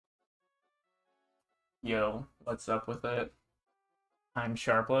Yo, what's up with it? I'm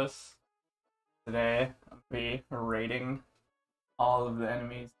Sharpless. Today, I'll be rating all of the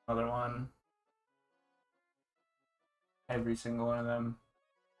enemies, another one, every single one of them.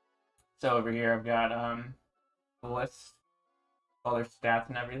 So over here, I've got the list, all their stats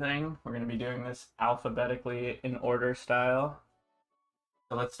and everything. We're gonna be doing this alphabetically in order style.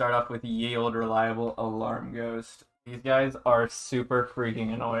 So let's start off with Yield Reliable Alarm Ghost. These guys are super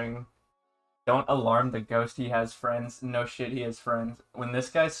freaking annoying. Don't alarm the ghost, he has friends. No shit, he has friends. When this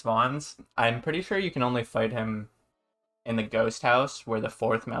guy spawns, I'm pretty sure you can only fight him in the ghost house where the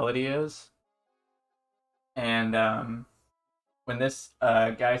fourth melody is. And when this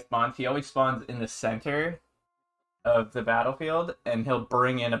guy spawns, he always spawns in the center of the battlefield, and he'll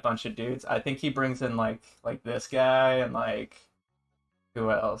bring in a bunch of dudes. I think he brings in like this guy and like who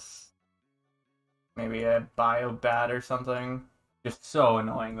else? Maybe a Biobat or something. Just so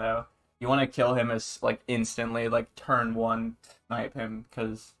annoying though. You want to kill him as like instantly, like turn one, snipe him,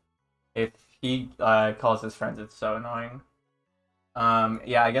 because if he calls his friends, it's so annoying.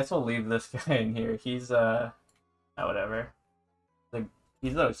 Yeah, I guess we'll leave this guy in here. He's oh, whatever. Like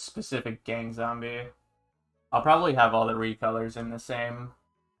he's a specific gang zombie. I'll probably have all the recolors in the same.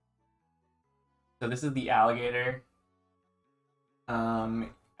 So this is the alligator.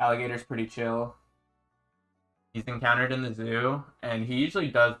 Alligator's pretty chill. He's encountered in the zoo, and he usually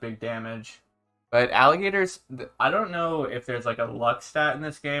does big damage. But alligators, I don't know if there's like a luck stat in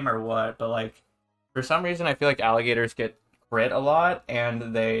this game or what, but like for some reason I feel like alligators get crit a lot,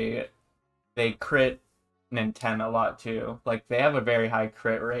 and they crit Nintendo a lot too. Like they have a very high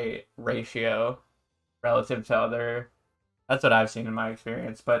crit rate ratio relative to other. That's what I've seen in my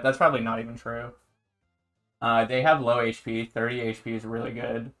experience, but that's probably not even true. They have low HP. 30 HP is really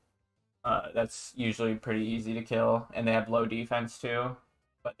good. That's usually pretty easy to kill, and they have low defense too.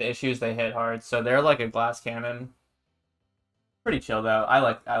 But the issue is they hit hard, so they're like a glass cannon. Pretty chill though. I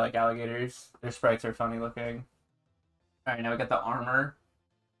like alligators. Their sprites are funny looking. All right, now we got the armor.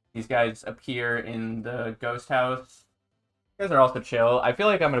 These guys appear in the ghost house. These guys are also chill. I feel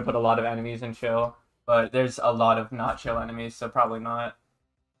like I'm gonna put a lot of enemies in chill, but there's a lot of not chill enemies, so probably not.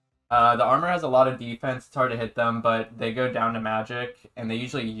 The armor has a lot of defense. It's hard to hit them, but they go down to magic, and they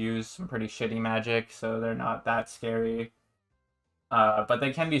usually use some pretty shitty magic, so they're not that scary. But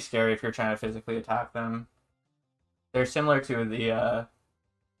they can be scary if you're trying to physically attack them. They're similar to the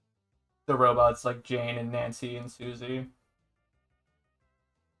robots like Jane and Nancy and Susie.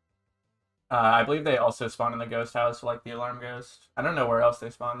 I believe they also spawn in the ghost house, like the alarm ghost. I don't know where else they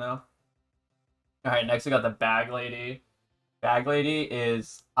spawn though. All right, next we got the bag lady. Bag lady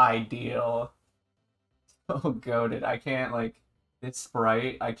is ideal. So goated. I can't like this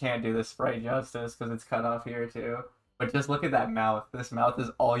sprite. I can't do this sprite justice because it's cut off here too. But just look at that mouth. This mouth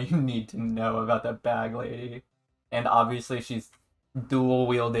is all you need to know about the bag lady. And obviously she's dual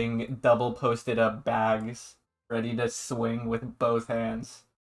wielding, double posted up bags, ready to swing with both hands.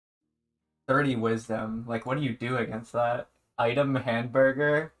 30 wisdom. Like, what do you do against that? Item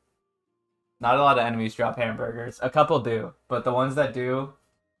hamburger. Not a lot of enemies drop hamburgers. A couple do, but the ones that do,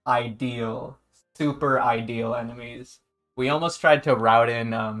 ideal. Super ideal enemies. We almost tried to route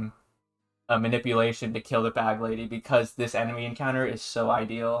in a manipulation to kill the bag lady because this enemy encounter is so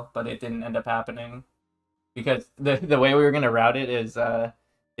ideal, but it didn't end up happening. Because the way we were gonna route it is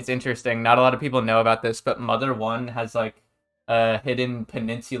it's interesting. Not a lot of people know about this, but Mother 1 has like a hidden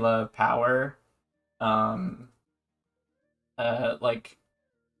peninsula of power. Like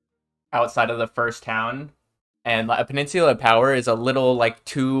outside of the first town, and a peninsula of power is a little like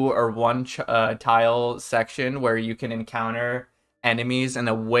 2 or 1 tile section where you can encounter enemies in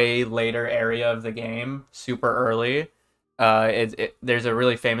a way later area of the game, super early. There's a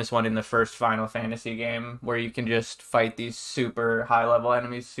really famous one in the first Final Fantasy game where you can just fight these super high level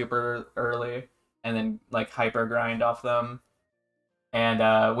enemies super early and then like hyper grind off them.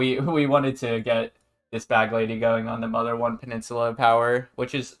 And we wanted to get this bag lady going on the Mother 1 Peninsula of Power,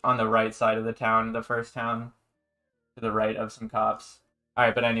 which is on the right side of the town, the first town, to the right of some cops.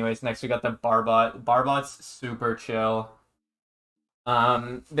 Alright, but anyways, next we got the Barbot. Barbot's super chill.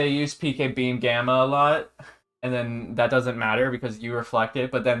 They use PK Beam Gamma a lot, and then that doesn't matter because you reflect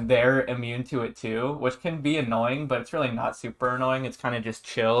it, but then they're immune to it too, which can be annoying, but it's really not super annoying. It's kind of just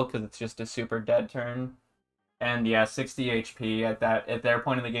chill because it's just a super dead turn. And yeah, 60 HP at their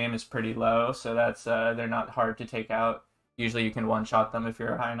point in the game is pretty low, so that's they're not hard to take out. Usually you can one-shot them if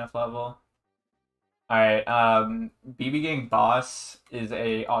you're a high enough level. Alright, BB Gang boss is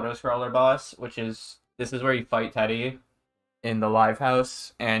a auto-scroller boss, this is where you fight Teddy in the live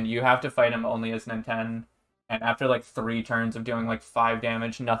house, and you have to fight him only as Nintendo, And after like 3 turns of doing like 5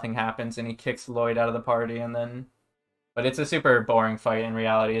 damage, nothing happens, and he kicks Lloyd out of the party, and then. But it's a super boring fight in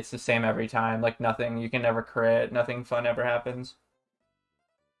reality. It's the same every time. Like nothing, you can never crit. Nothing fun ever happens.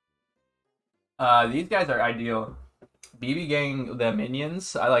 These guys are ideal. BB Gang, the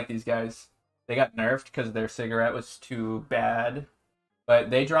minions, I like these guys. They got nerfed because their cigarette was too bad. But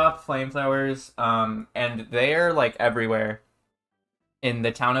they drop flamethrowers, and they're like everywhere. In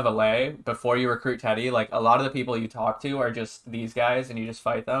the town of LA, before you recruit Teddy, like a lot of the people you talk to are just these guys and you just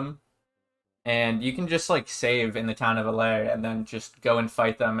fight them. And you can just like save in the town of LA and then just go and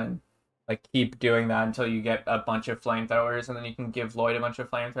fight them and like keep doing that until you get a bunch of flamethrowers, and then you can give Lloyd a bunch of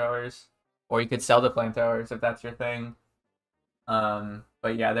flamethrowers. Or you could sell the flamethrowers if that's your thing.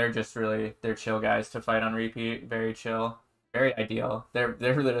 But yeah, they're chill guys to fight on repeat. Very chill. Very ideal. They're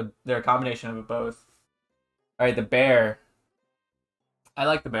a combination of both. Alright, the bear. I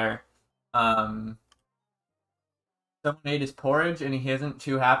like the bear. Someone ate his porridge and he isn't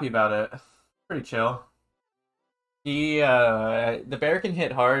too happy about it. Pretty chill. The bear can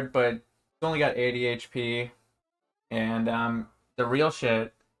hit hard, but he's only got 80 HP. And the real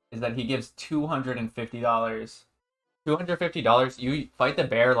shit is that he gives $250. $250. You fight the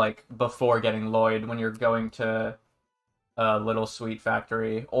bear like before getting Lloyd when you're going to Little Sweet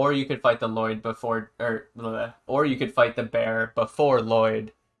Factory, or you could fight the Lloyd before, or you could fight the bear before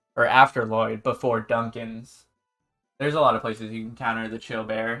Lloyd, or after Lloyd before Duncan's. There's a lot of places you can counter the chill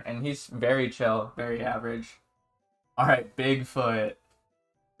bear, and he's very chill, very average. All right, Bigfoot.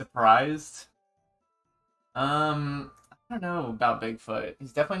 Surprised? I don't know about Bigfoot.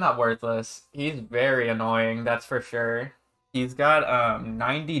 He's definitely not worthless. He's very annoying, that's for sure. He's got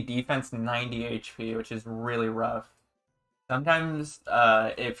 90 defense, 90 HP, which is really rough. Sometimes,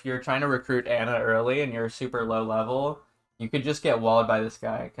 if you're trying to recruit Anna early and you're super low level, you could just get walled by this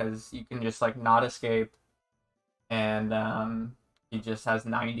guy because you can just like not escape, and he just has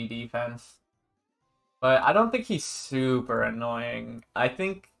 90 defense. But I don't think he's super annoying. I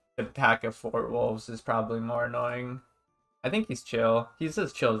think the pack of Fort Wolves is probably more annoying. I think he's chill. He's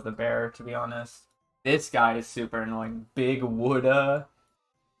as chill as the bear, to be honest. This guy is super annoying. Big Woodda.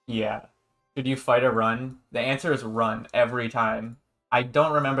 Yeah. Should you fight or run? The answer is run every time. I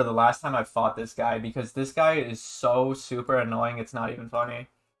don't remember the last time I fought this guy because this guy is so super annoying, it's not even funny.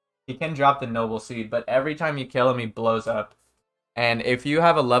 He can drop the Noble Seed, but every time you kill him, he blows up. And if you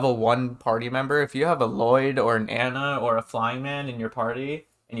have a level 1 party member, if you have a Lloyd or an Anna or a Flying Man in your party,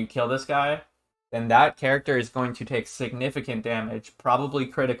 and you kill this guy, then that character is going to take significant damage, probably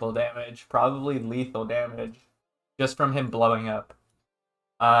critical damage, probably lethal damage, just from him blowing up.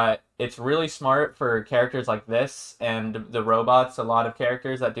 It's really smart for characters like this and the robots, a lot of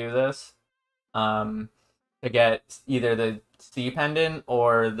characters that do this, to get either the C pendant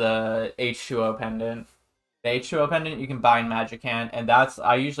or the H2O pendant. The H2O pendant you can buy in Magic Hand, and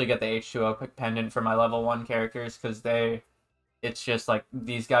I usually get the H2O pendant for my level 1 characters because it's just like,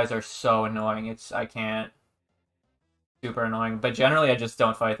 these guys are so annoying, I can't. Super annoying, but generally I just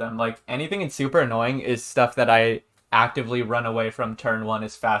don't fight them. Like, anything in super annoying is stuff that I actively run away from turn 1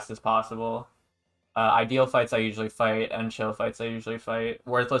 as fast as possible. Ideal fights I usually fight, and chill fights I usually fight.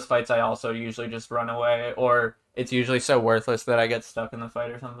 Worthless fights I also usually just run away, or it's usually so worthless that I get stuck in the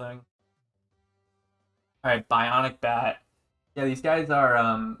fight or something. Alright, Bionic Bat. Yeah, these guys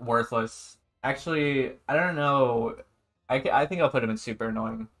are worthless. Actually, I don't know. I think I'll put them in super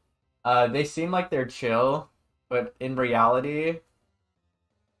annoying. They seem like they're chill, but in reality,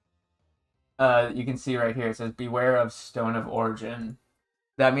 you can see right here, it says, beware of Stone of Origin.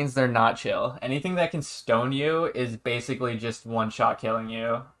 That means they're not chill. Anything that can stone you is basically just one-shot killing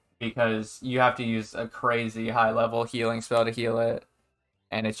you, because you have to use a crazy high-level healing spell to heal it.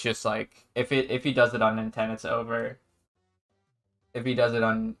 And it's just like, if he does it on N10, it's over. If he does it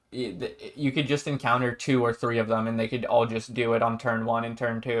on, you could just encounter 2 or 3 of them, and they could all just do it on turn 1 and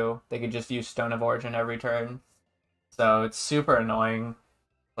turn 2. They could just use Stone of Origin every turn. So it's super annoying.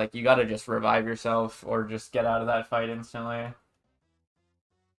 Like, you gotta just revive yourself, or just get out of that fight instantly.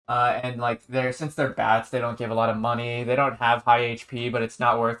 And like, since they're bats, they don't give a lot of money. They don't have high HP, but it's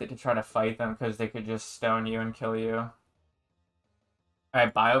not worth it to try to fight them, because they could just stone you and kill you.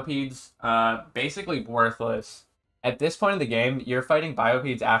 Alright, Biopedes, basically worthless. At this point in the game, you're fighting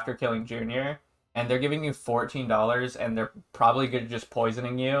Biopedes after killing Junior, and they're giving you $14, and they're probably good just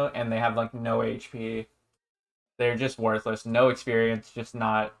poisoning you, and they have like no HP. They're just worthless. No experience, just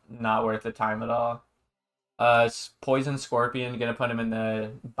not worth the time at all. Poison Scorpion, gonna put him in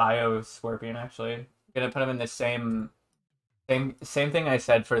the Bio Scorpion, actually. Gonna put him in the same thing I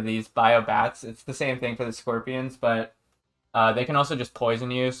said for these Bio Bats. It's the same thing for the Scorpions, but They can also just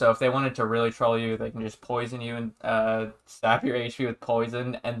poison you, so if they wanted to really troll you, they can just poison you and sap your HP with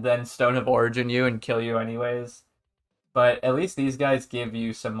poison, and then Stone of Origin you and kill you anyways. But at least these guys give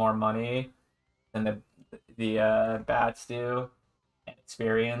you some more money than the bats do, and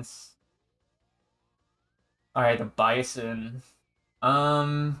experience. All right, the bison.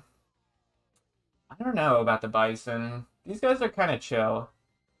 Um, I don't know about the bison. These guys are kind of chill.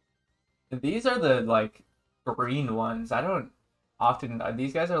 These are the like green ones. I don't often.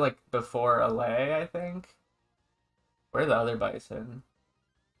 These guys are like before Allay, I think. Where are the other bison?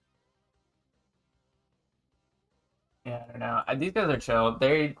 Yeah, I don't know. These guys are chill.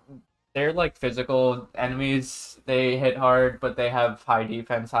 They're like physical enemies. They hit hard, but they have high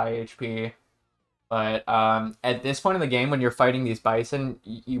defense, high HP. But at this point in the game, when you're fighting these bison,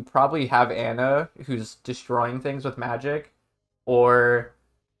 you probably have Anna who's destroying things with magic, or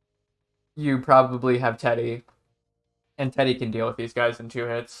you probably have Teddy, and Teddy can deal with these guys in 2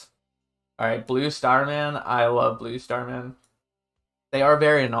 hits. All right, Blue Starman. I love Blue Starman. They are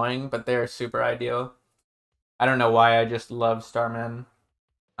very annoying, but they're super ideal. I don't know why, I just love Starman.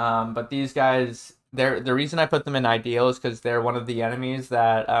 But these guys, the reason I put them in ideal is because they're one of the enemies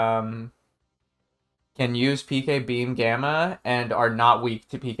that can use PK Beam Gamma and are not weak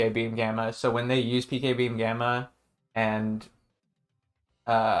to PK Beam Gamma. So when they use PK Beam Gamma and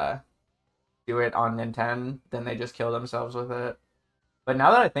do it on Nintendo, then they just kill themselves with it. But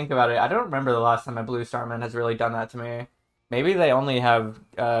now that I think about it, I don't remember the last time a Blue Starman has really done that to me. Maybe they only have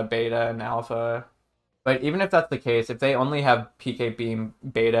Beta and Alpha. But even if that's the case, if they only have PK Beam,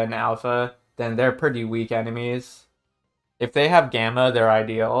 Beta, and Alpha, then they're pretty weak enemies. If they have Gamma, they're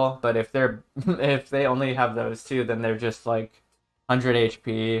ideal. But if if they only have those two, then they're just like 100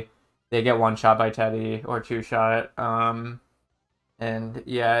 HP. They get one shot by Teddy or two shot. And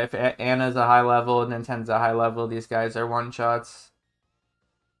yeah, if Anna's a high level, Nintendo's a high level, these guys are one shots.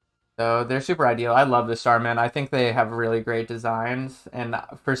 So they're super ideal. I love the Starmen. I think they have really great designs, and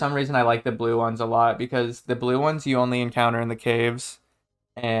for some reason I like the blue ones a lot because the blue ones you only encounter in the caves,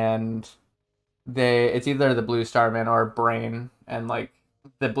 and it's either the blue Starman or Brain, and like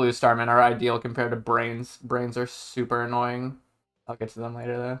the blue Starmen are ideal compared to Brains. Brains are super annoying. I'll get to them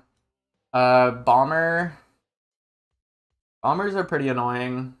later though. Bombers are pretty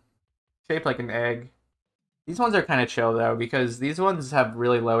annoying, shaped like an egg. These ones are kind of chill though because these ones have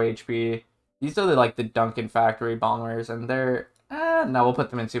really low HP. These are like the Duncan Factory bombers, and they're no, we'll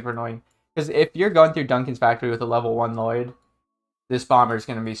put them in super annoying because if you're going through Duncan's Factory with a level 1 Lloyd, this bomber is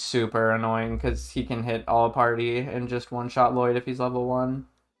gonna be super annoying because he can hit all party and just one shot Lloyd if he's level 1.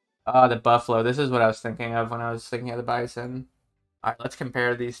 The Buffalo. This is what I was thinking of when I was thinking of the Bison. All right, let's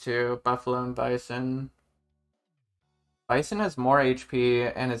compare these two, Buffalo and Bison. Bison has more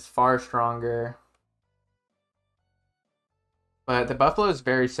HP and is far stronger. But the Buffalo is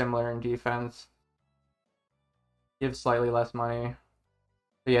very similar in defense. Gives slightly less money.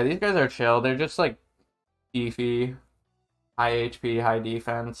 But yeah, these guys are chill. They're just like beefy, high HP, high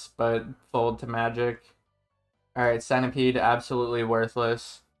defense, but fold to magic. Alright, Centipede, absolutely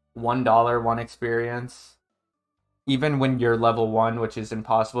worthless. $1, 1 experience. Even when you're level 1, which is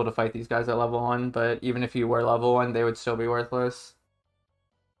impossible to fight these guys at level 1, but even if you were level 1, they would still be worthless.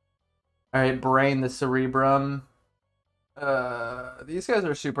 Alright, Brain, the Cerebrum. These guys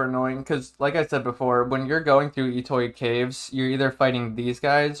are super annoying because, like I said before, when you're going through Etoy Caves, you're either fighting these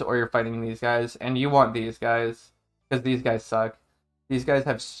guys or you're fighting these guys, and you want these guys because these guys suck. These guys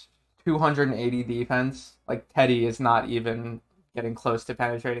have 280 defense. Like, Teddy is not even getting close to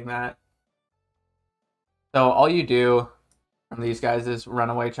penetrating that. So all you do from these guys is run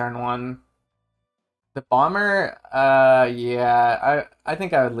away turn 1. The Bomber, yeah, I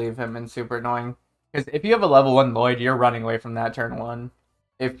think I would leave him in super annoying. Because if you have a level 1 Lloyd, you're running away from that turn 1.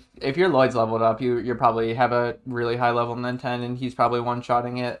 If your Lloyd's leveled up, you probably have a really high level Nintendo, and he's probably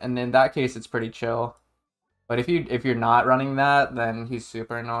one-shotting it, and in that case, it's pretty chill. But if you're not running that, then he's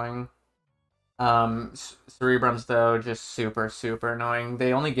super annoying. Cerebrums, though, just super, super annoying.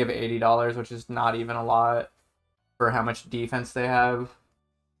 They only give $80, which is not even a lot for how much defense they have.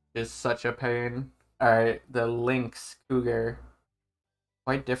 Just such a pain. Alright, the Lynx Cougar.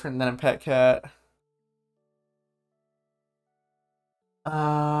 Quite different than a pet cat.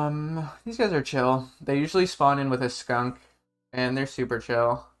 These guys are chill. They usually spawn in with a skunk, and they're super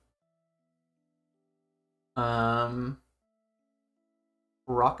chill.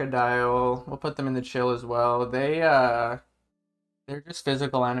 Crocodile, we'll put them in the chill as well. They're just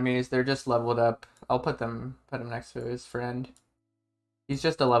physical enemies. They're just leveled up. I'll put him next to his friend. He's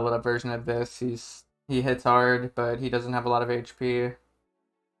just a leveled up version of this. He hits hard, but he doesn't have a lot of HP.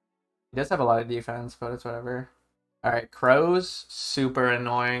 He does have a lot of defense, but it's whatever. Alright, crows, super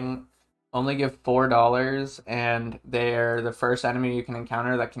annoying. Only give $4, and they're the first enemy you can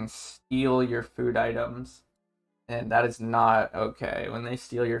encounter that can steal your food items. And that is not okay. When they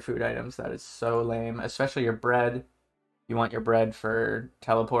steal your food items, that is so lame. Especially your bread. You want your bread for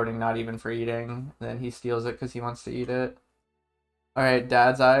teleporting, not even for eating. Then he steals it because he wants to eat it. Alright,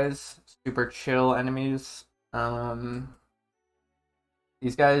 Dad's Eyes. Super chill enemies.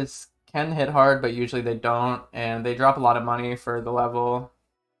 These guys can hit hard, but usually they don't. And they drop a lot of money for the level.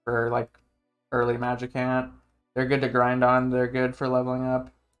 For, like, early Magicant. They're good to grind on. They're good for leveling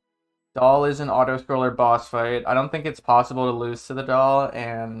up. Doll is an auto-scroller boss fight. I don't think it's possible to lose to the doll,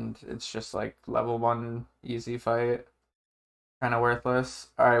 and it's just like level 1 easy fight. Kind of worthless.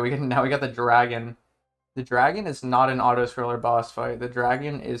 Alright, now we got the dragon. The dragon is not an auto-scroller boss fight. The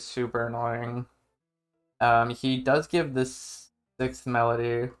dragon is super annoying. He does give this 6th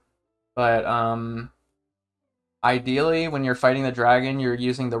melody, but ideally when you're fighting the dragon, you're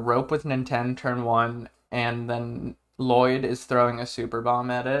using the rope with Nintendo turn 1, and then Lloyd is throwing a super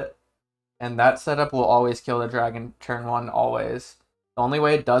bomb at it. And that setup will always kill the dragon turn 1, always. The only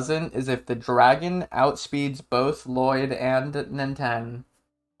way it doesn't is if the dragon outspeeds both Lloyd and Nintendo,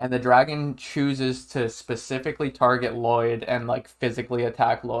 and the dragon chooses to specifically target Lloyd and, like, physically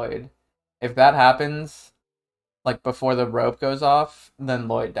attack Lloyd. If that happens, like, before the rope goes off, then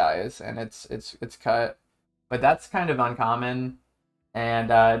Lloyd dies, and it's cut. But that's kind of uncommon,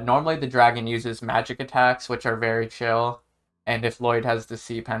 and normally the dragon uses magic attacks, which are very chill. And if Lloyd has the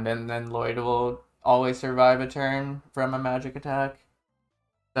C pendant, then Lloyd will always survive a turn from a magic attack.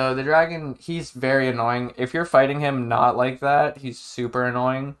 So the dragon, he's very annoying. If you're fighting him not like that, he's super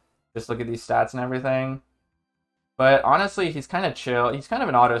annoying. Just look at these stats and everything. But honestly, he's kind of chill. He's kind of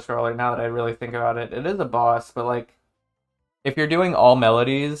an auto-scroller now that I really think about it. It is a boss, but like, if you're doing all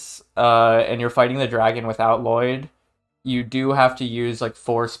melodies, and you're fighting the dragon without Lloyd, you do have to use like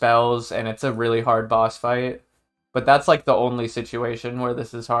 4 spells, and it's a really hard boss fight. But that's like the only situation where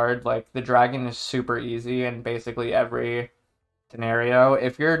this is hard. Like, the dragon is super easy in basically every scenario.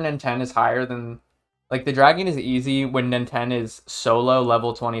 If your Nintendo is higher than... Like, the dragon is easy when Nintendo is solo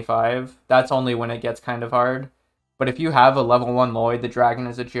level 25. That's only when it gets kind of hard. But if you have a level 1 Lloyd, the dragon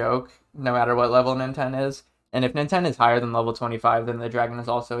is a joke, no matter what level Nintendo is. And if Nintendo is higher than level 25, then the dragon is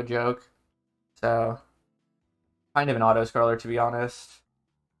also a joke. So, kind of an auto-scroller, to be honest.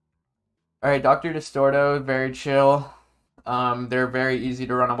 Alright, Dr. Distorto, very chill. They're very easy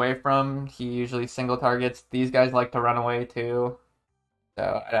to run away from. He usually single targets. These guys like to run away too.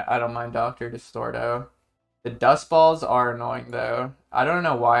 So I don't mind Dr. Distorto. The dust balls are annoying though. I don't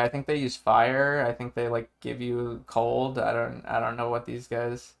know why. I think they use fire. I think they like give you cold. I don't know what these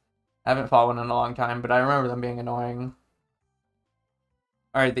guys. I haven't fought one in a long time, but I remember them being annoying.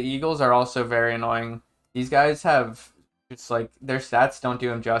 Alright, the Eagles are also very annoying. These guys have... It's like, their stats don't do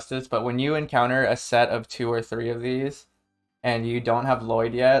them justice, but when you encounter a set of 2 or 3 of these, and you don't have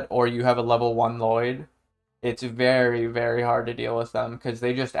Lloyd yet, or you have a level 1 Lloyd, it's very, very hard to deal with them, because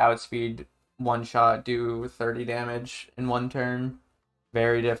they just outspeed one shot, do 30 damage in one turn.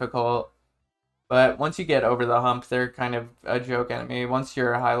 Very difficult. But once you get over the hump, they're kind of a joke enemy. Once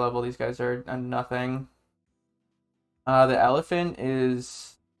you're a high level, these guys are nothing. The elephant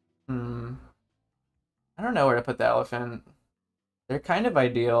is... I don't know where to put the elephant. They're kind of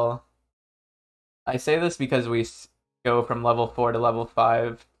ideal. I say this because we go from level 4 to level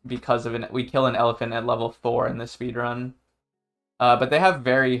 5 because of we kill an elephant at level 4 in the speedrun. But they have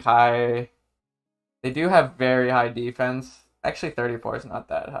very high... They do have very high defense. Actually, 34 is not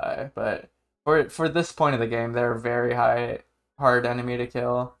that high, but for this point of the game, they're a very hard enemy to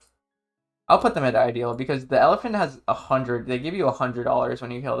kill. I'll put them at ideal because the elephant has 100. They give you $100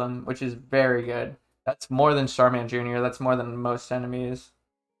 when you kill them, which is very good. That's more than Starman Jr. That's more than most enemies.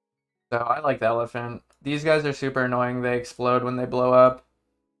 So I like the elephant. These guys are super annoying. They explode when they blow up.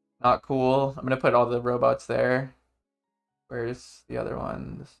 Not cool. I'm going to put all the robots there. Where's the other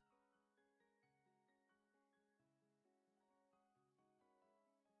ones?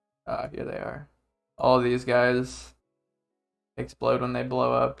 Here they are. All of these guys explode when they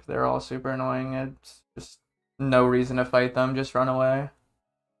blow up. They're all super annoying. It's just no reason to fight them. Just run away.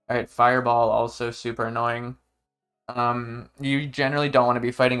 Alright, Fireball, also super annoying. You generally don't want to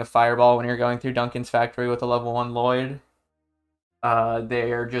be fighting a Fireball when you're going through Duncan's factory with a level 1 Lloyd.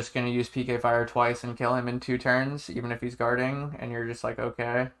 They are just going to use PK Fire twice and kill him in 2 turns, even if he's guarding, and you're just like,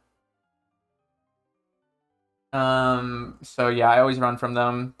 okay. So yeah, I always run from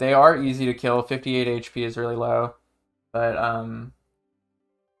them. They are easy to kill. 58 HP is really low. But,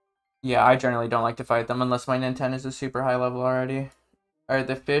 yeah, I generally don't like to fight them unless my Nintendo is a super high level already. Alright,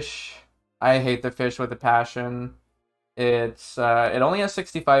 the fish. I hate the fish with a passion. It only has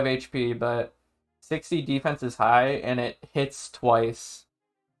 65 HP, but 60 defense is high, and it hits twice.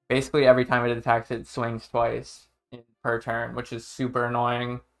 Basically, every time it attacks, it swings twice per turn, which is super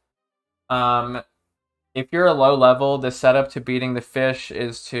annoying. Um, if you're a low level, the setup to beating the fish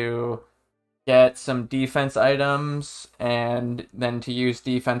is to get some defense items, and then to use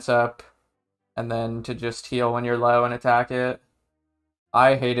defense up, and then to just heal when you're low and attack it.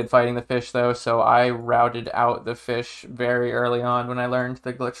 I hated fighting the fish though, so I routed out the fish very early on when I learned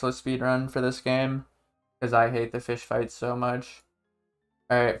the glitchless speedrun for this game, because I hate the fish fights so much.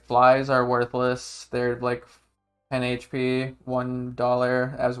 Alright, flies are worthless. They're like 10 HP,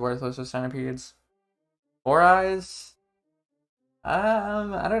 $1 as worthless as centipedes. Four eyes?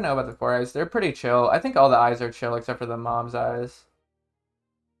 I don't know about the four eyes. They're pretty chill. I think all the eyes are chill except for the mom's eyes.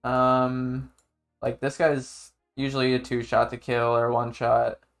 Like this guy's usually a 2-shot to kill or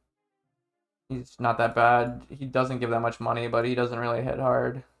 1-shot. He's not that bad. He doesn't give that much money, but he doesn't really hit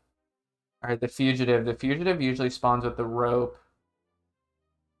hard. Alright, the fugitive. The fugitive usually spawns with the rope.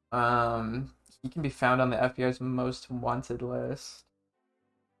 He can be found on the FBI's most wanted list.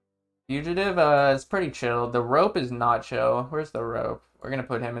 Fugitive is pretty chill. The rope is not chill. Where's the rope? We're gonna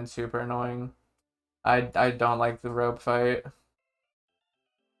put him in super annoying. I don't like the rope fight.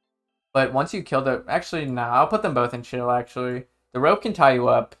 But once you kill the... Actually, nah, I'll put them both in chill, actually. The rope can tie you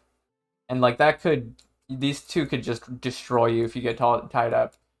up. And, like, that could... These two could just destroy you if you get tied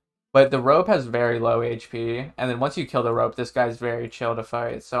up. But the rope has very low HP. And then once you kill the rope, this guy's very chill to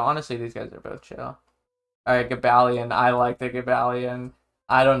fight. So, honestly, these guys are both chill. Alright, Gabalion. I like the Gabalion.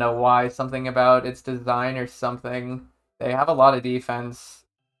 I don't know why. Something about its design or something. They have a lot of defense.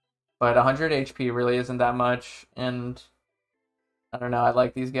 But 100 HP really isn't that much. And... I don't know, I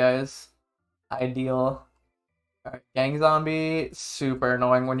like these guys. Ideal. Alright, Gang Zombie, super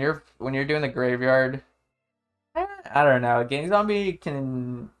annoying. When you're doing the graveyard, I don't know. Gang Zombie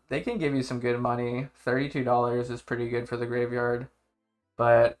they can give you some good money. $32 is pretty good for the graveyard.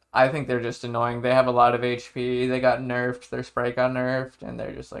 But I think they're just annoying. They have a lot of HP. They got nerfed. Their sprite got nerfed, and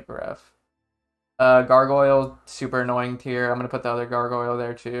they're just like rough. Gargoyle, super annoying tier. I'm gonna put the other Gargoyle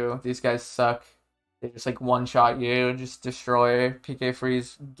there too. These guys suck. They just like one-shot you, just destroy. PK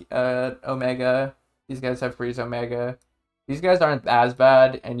freeze Omega. These guys have freeze Omega. These guys aren't as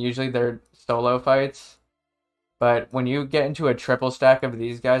bad, and usually they're solo fights. But when you get into a triple stack of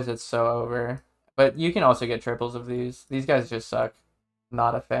these guys, it's so over. But you can also get triples of these. These guys just suck.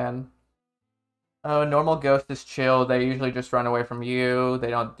 Not a fan. Oh, normal ghost is chill. They usually just run away from you.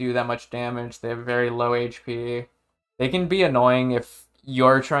 They don't do that much damage. They have very low HP. They can be annoying if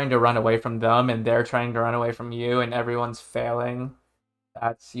you're trying to run away from them and they're trying to run away from you and everyone's failing.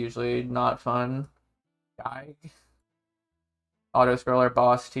 That's usually not fun. Guy. Auto-scroller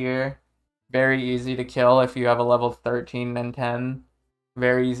boss tier. Very easy to kill if you have a level 13 and 10.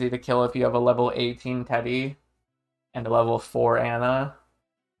 Very easy to kill if you have a level 18 Teddy and a level 4 Anna.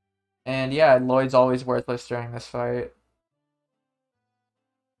 And yeah, Lloyd's always worthless during this fight.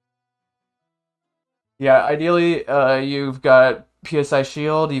 Yeah, ideally, you've got PSI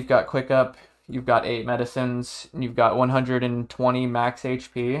Shield, you've got Quick Up, you've got 8 medicines, and you've got 120 max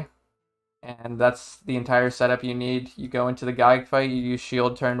HP. And that's the entire setup you need. You go into the Geig fight, you use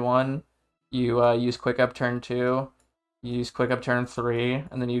Shield turn 1, you use Quick Up turn 2, you use Quick Up turn 3,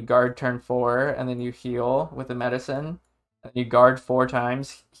 and then you guard turn 4, and then you heal with the medicine. And you guard 4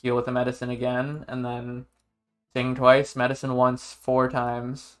 times, heal with the medicine again, and then sing twice, medicine once, 4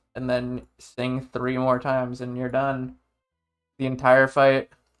 times, and then sing 3 more times, and you're done. The entire fight.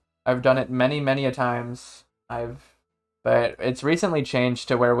 I've done it many, many a times. But it's recently changed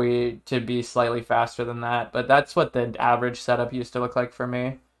to be slightly faster than that. But that's what the average setup used to look like for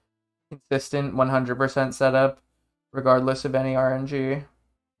me. Consistent 100% setup, regardless of any RNG.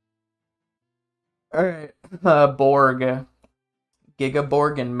 Alright, Borg.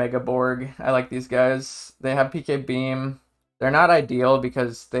 Gigaborg and Megaborg. I like these guys. They have PK Beam. They're not ideal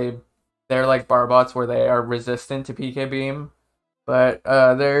because they're like Barbots where they are resistant to PK Beam. But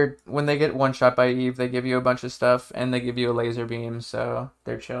when they get one shot by Eve, they give you a bunch of stuff and they give you a laser beam, so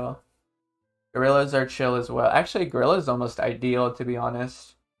they're chill. Gorillas are chill as well. Actually, Gorilla's almost ideal, to be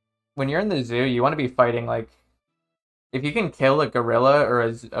honest. When you're in the zoo, you want to be fighting like, if you can kill a gorilla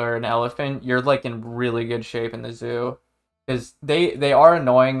or an elephant, you're like in really good shape in the zoo. Because they are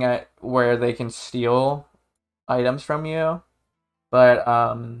annoying at where they can steal items from you. But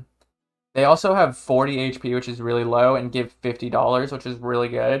they also have 40 HP, which is really low, and give $50, which is really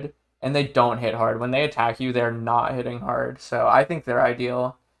good. And they don't hit hard. When they attack you, they're not hitting hard. So I think they're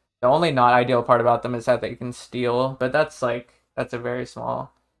ideal. The only not ideal part about them is that they can steal. But that's a very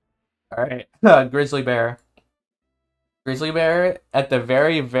small. Alright. Grizzly Bear. Grizzly Bear at the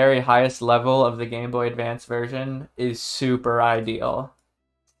very, very highest level of the Game Boy Advance version is super ideal.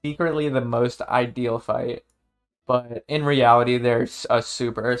 Secretly the most ideal fight, but in reality, there's a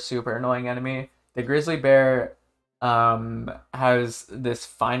super, super annoying enemy. The Grizzly Bear has this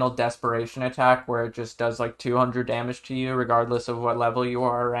final desperation attack where it just does like 200 damage to you, regardless of what level you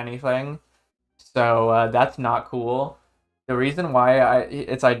are or anything. So that's not cool. The reason why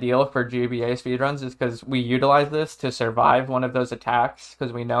it's ideal for GBA speedruns is because we utilize this to survive one of those attacks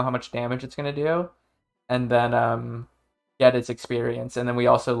because we know how much damage it's going to do, and then get its experience. And then we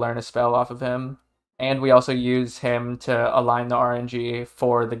also learn a spell off of him, and we also use him to align the RNG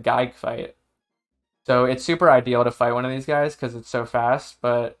for the Geig fight. So it's super ideal to fight one of these guys because it's so fast,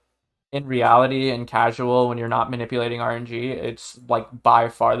 but in reality and casual when you're not manipulating RNG, it's like by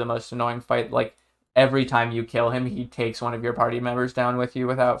far the most annoying fight. Like every time you kill him, he takes one of your party members down with you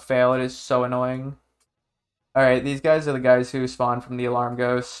without fail. It is so annoying. All right, these guys are the guys who spawn from the alarm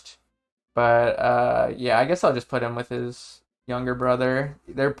ghost. But yeah, I guess I'll just put him with his younger brother.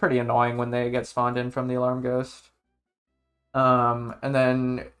 They're pretty annoying when they get spawned in from the alarm ghost. And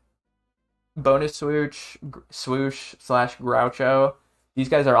then bonus swoosh slash Groucho. These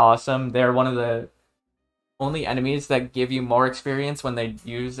guys are awesome. They're one of the only enemies that give you more experience when they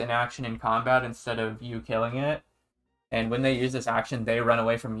use an action in combat instead of you killing it. And when they use this action, they run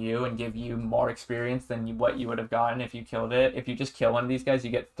away from you and give you more experience than what you would have gotten if you killed it. If you just kill one of these guys,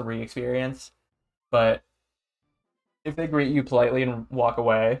 you get 3 experience. But if they greet you politely and walk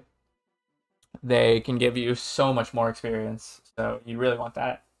away, they can give you so much more experience. So you really want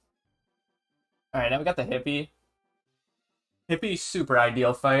that. All right, now we got the hippie. Hippie, super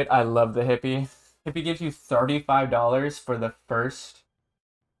ideal fight. I love the hippie. Hippie gives you $35 for the first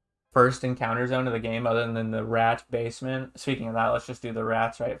encounter zone of the game, other than the rat basement. Speaking of that, let's just do the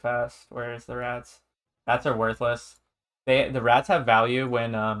rats right fast. Where's the rats? Rats are worthless. The rats have value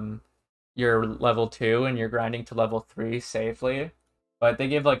when you're level 2 and you're grinding to level 3 safely, but they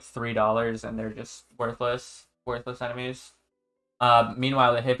give like $3 and they're just worthless enemies.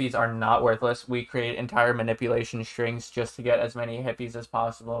 Meanwhile, the hippies are not worthless. We create entire manipulation strings just to get as many hippies as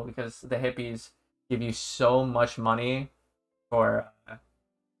possible because the hippies give you so much money for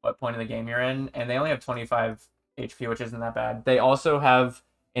what point of the game you're in, and they only have 25 HP, which isn't that bad. They also have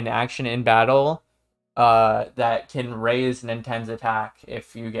an action in battle that can raise Ninten's attack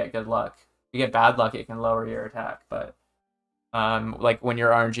if you get good luck. If you get bad luck, it can lower your attack, but like when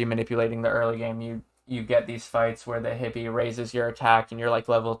you're RNG manipulating the early game, you get these fights where the hippie raises your attack and you're like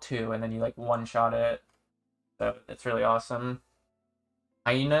level 2 and then you like one-shot it. So it's really awesome.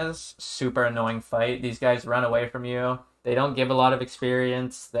 Hyenas, super annoying fight. These guys run away from you. They don't give a lot of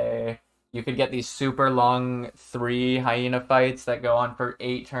experience. You could get these super long 3 hyena fights that go on for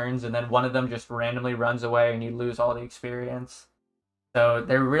 8 turns, and then one of them just randomly runs away and you lose all the experience. So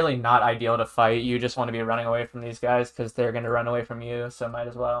they're really not ideal to fight. You just want to be running away from these guys because they're going to run away from you, so might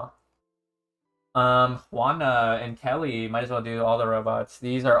as well. Juana and Kelly might as well do all the robots.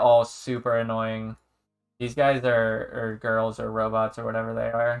 These are all super annoying. These guys are girls or robots or whatever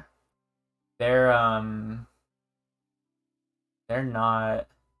they are. They're not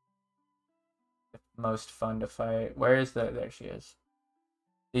the most fun to fight. Where is there she is.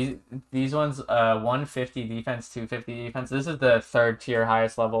 These ones 150 defense, 250 defense. This is the 3rd tier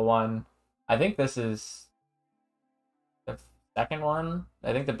highest level one. I think this is the 2nd one.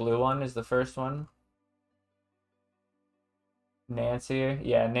 I think the blue one is the 1st one. Nancy.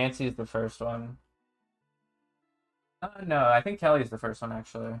 Yeah, Nancy is the 1st one. No, I think Kelly's the 1st one,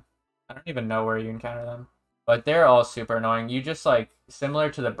 actually. I don't even know where you encounter them. But they're all super annoying. You just, like,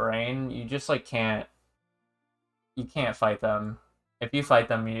 similar to the brain, you just, like, you can't fight them. If you fight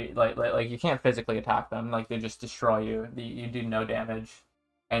them, you, like you can't physically attack them. Like, they just destroy you. You do no damage.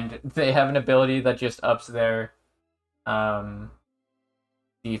 And they have an ability that just ups their,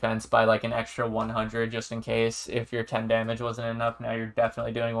 defense by like an extra 100 just in case. If your 10 damage wasn't enough, now you're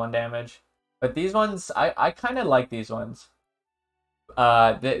definitely doing 1 damage. But these ones, I kind of like these ones.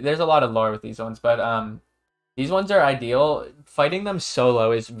 There's a lot of lore with these ones, but these ones are ideal. Fighting them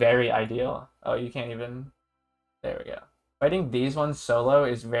solo is very ideal. Oh, you can't even... There we go. Fighting these ones solo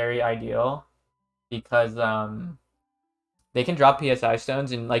is very ideal because they can drop PSI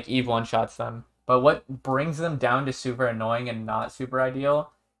stones and like Eve one-shots them. But what brings them down to super annoying and not super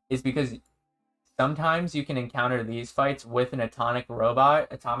ideal is because sometimes you can encounter these fights with an atomic robot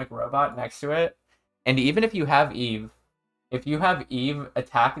next to it. And even if you have Eve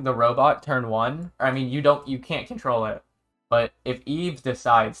attack the robot turn 1, or I mean you can't control it. But if Eve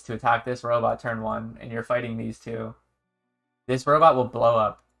decides to attack this robot turn 1 and you're fighting these two, this robot will blow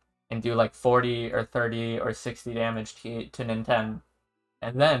up and do like 40 or 30 or 60 damage to Nintendo.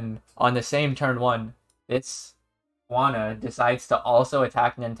 And then on the same turn one, this Juana decides to also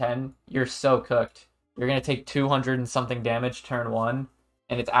attack Nintendo. You're so cooked. You're gonna take 200 and something damage turn one,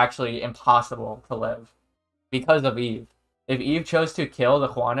 and it's actually impossible to live because of Eve. If Eve chose to kill the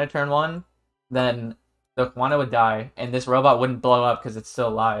Juana turn one, then the Juana would die, and this robot wouldn't blow up because it's still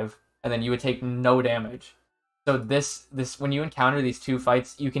alive, and then you would take no damage. So this when you encounter these two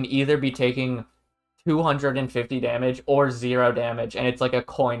fights, you can either be taking 250 damage or 0 damage, and it's like a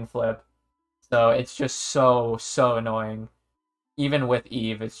coin flip. So it's just so annoying. Even with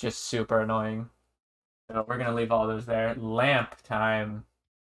Eve, it's just super annoying. So we're gonna leave all those there. Lamp time.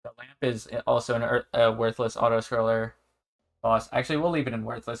 The lamp is also a worthless auto scroller boss. Actually, we'll leave it in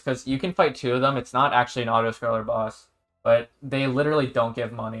worthless because you can fight two of them. It's not actually an auto scroller boss, but they literally don't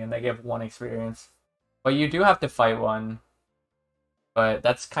give money and they give 1 experience. But you do have to fight one. But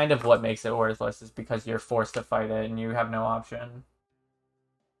that's kind of what makes it worthless, is because you're forced to fight it and you have no option.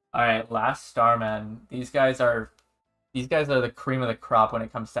 Alright, last Starmen. These guys are the cream of the crop when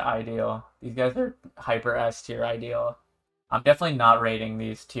it comes to ideal. These guys are hyper S tier ideal. I'm definitely not rating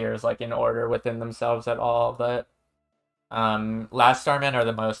these tiers like in order within themselves at all, but last Starmen are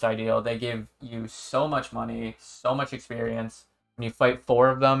the most ideal. They give you so much money, so much experience. When you fight 4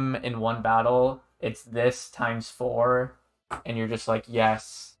 of them in one battle, it's this times 4, and you're just like,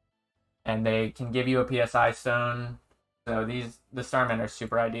 yes. And they can give you a PSI stone. So the Starmen are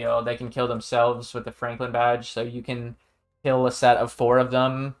super ideal. They can kill themselves with the Franklin badge, so you can kill a set of 4 of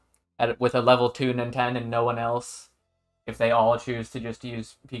them with a level 2 Nintendo and no one else, if they all choose to just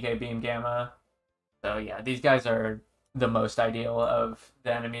use PK Beam Gamma. So yeah, these guys are the most ideal of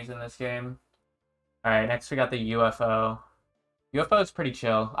the enemies in this game. Alright, next we got the UFO. UFO is pretty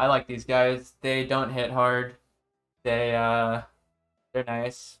chill. I like these guys. They don't hit hard. They're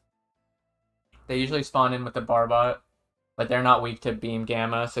nice. They usually spawn in with the Barbot, but they're not weak to Beam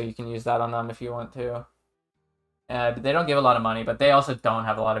Gamma, so you can use that on them if you want to. But they don't give a lot of money, but they also don't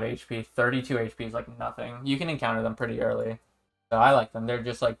have a lot of HP. 32 HP is like nothing. You can encounter them pretty early. So I like them. They're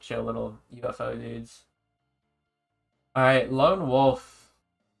just like chill little UFO dudes. Alright, Lone Wolf.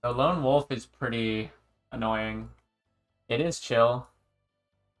 The Lone Wolf is pretty annoying. It is chill,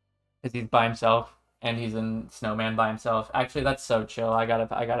 because he's by himself, and he's in Snowman by himself. Actually, that's so chill. I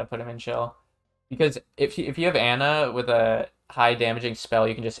gotta put him in chill. Because if you have Anna with a high damaging spell,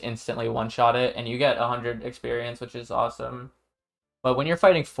 you can just instantly one-shot it, and you get 100 experience, which is awesome. But when you're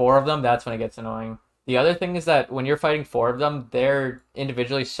fighting 4 of them, that's when it gets annoying. The other thing is that when you're fighting 4 of them, they're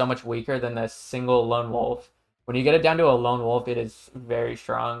individually so much weaker than the single Lone Wolf. When you get it down to a Lone Wolf, it is very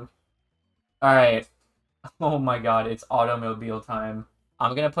strong. Alright. Oh my god, it's automobile time.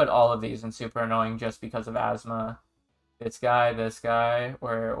 I'm gonna put all of these in super annoying just because of asthma. This guy,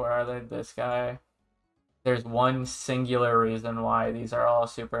 where are they? This guy. There's one singular reason why these are all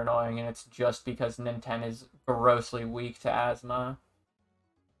super annoying, and it's just because Nintendo is grossly weak to asthma.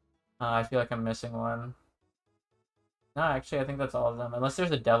 I feel like I'm missing one. No, actually, I think that's all of them. Unless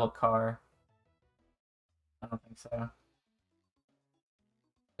there's a devil car. I don't think so.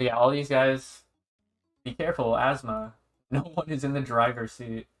 But yeah, all these guys, be careful, asthma. No one is in the driver's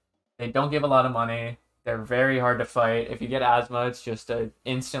seat. They don't give a lot of money. They're very hard to fight. If you get asthma, it's just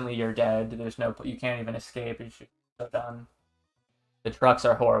instantly you're dead. There's no, you can't even escape. You're just so done. The trucks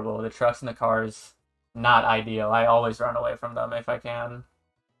are horrible. The trucks and the cars, not ideal. I always run away from them if I can.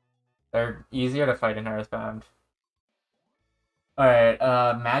 They're easier to fight in Earthbound. Alright,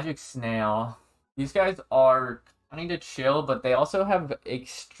 Magic Snail. These guys are kind of chill, but they also have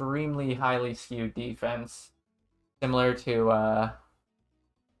extremely highly skewed defense. Similar to,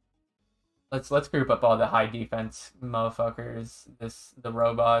 let's group up all the high defense motherfuckers. The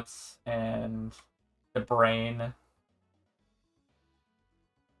robots and the brain.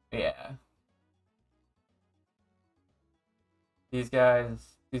 Yeah. These guys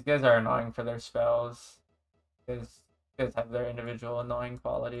are annoying for their spells. These guys have their individual annoying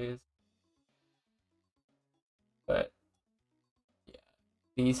qualities. But yeah.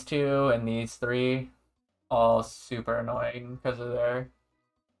 These 2 and these 3, all super annoying because of their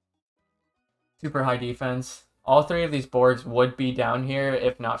super high defense. All 3 of these boards would be down here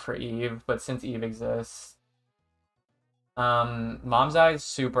if not for Eve, but since Eve exists. Mom's Eye is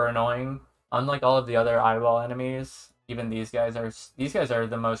super annoying. Unlike all of the other eyeball enemies, even these guys are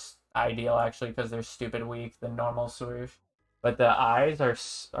the most ideal actually because they're stupid weak than normal swoosh. But the eyes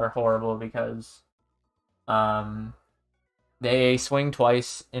are horrible because they swing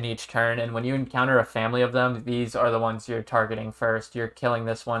twice in each turn, and when you encounter a family of them, these are the ones you're targeting first. You're killing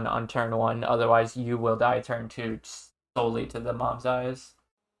this one on turn 1, otherwise you will die turn 2 solely to the Mom's Eyes.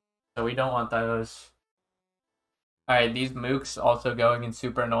 So we don't want those. Alright, these mooks also going in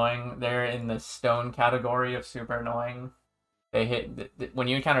super annoying. They're in the stone category of super annoying. They hit when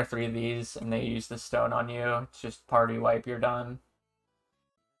you encounter 3 of these and they use the stone on you, it's just party wipe, you're done.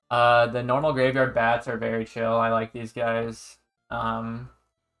 The normal graveyard bats are very chill. I like these guys.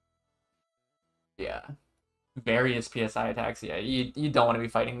 Yeah. Various PSI attacks. Yeah, you don't want to be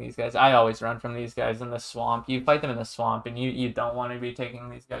fighting these guys. I always run from these guys in the swamp. You fight them in the swamp, and you don't want to be taking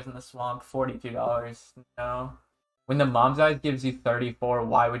these guys in the swamp. $42. No. When the mom's eyes gives you 34,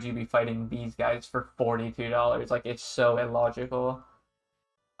 why would you be fighting these guys for $42? Like, it's so illogical.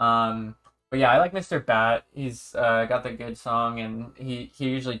 But yeah, I like Mr. Bat. He's got the good song, and he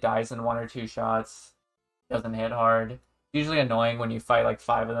usually dies in 1 or 2 shots. Doesn't hit hard. Usually annoying when you fight like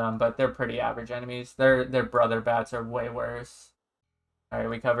 5 of them, but they're pretty average enemies. Their brother bats are way worse. Alright,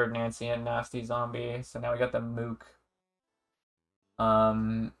 we covered Nancy and Nasty Zombie, so now we got the Mook.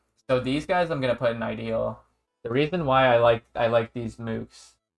 So these guys I'm gonna put in ideal. The reason why I like these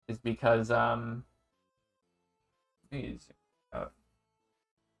Mooks is because these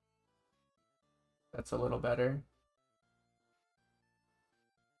that's a little better.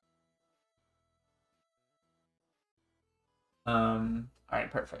 Alright,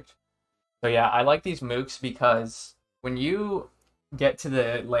 perfect. So yeah, I like these mooks because when you get to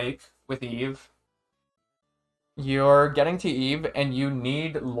the lake with Eve, you're getting to Eve and you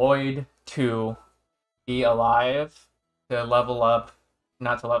need Lloyd to be alive to level up,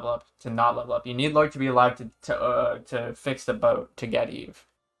 not to level up, to not level up. You need Lloyd to be alive to fix the boat to get Eve.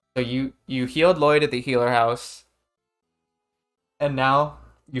 So you healed Lloyd at the healer house, and now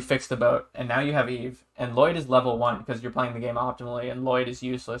you fix the boat, and now you have Eve, and Lloyd is level 1 because you're playing the game optimally, and Lloyd is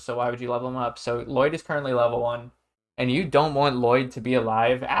useless, so why would you level him up? So Lloyd is currently level 1, and you don't want Lloyd to be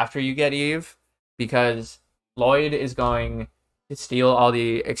alive after you get Eve, because Lloyd is going to steal all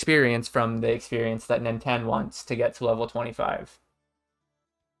the experience from the experience that Nintendo wants to get to level 25.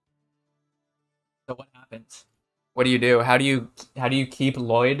 So what happens? What do? How do you keep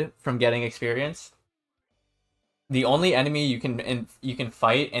Lloyd from getting experience? The only enemy you can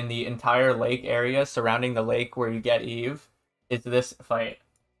fight in the entire lake area surrounding the lake where you get Eve is this fight,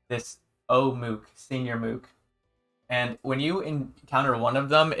 this Mook, Senior Mook. And when you encounter one of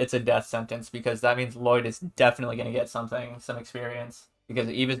them, it's a death sentence because that means Lloyd is definitely going to get some experience because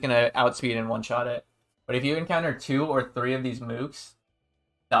Eve is going to outspeed and one-shot it. But if you encounter 2 or 3 of these Mooks,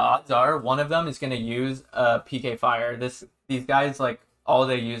 the odds are one of them is going to use a PK Fire. These guys, like, all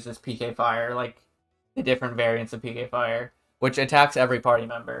they use is PK Fire, like the different variants of PK Fire, which attacks every party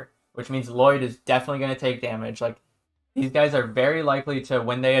member, which means Lloyd is definitely going to take damage. Like, these guys are very likely to,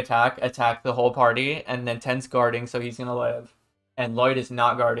 when they attack the whole party, and then Ten's guarding, so he's going to live. And Lloyd is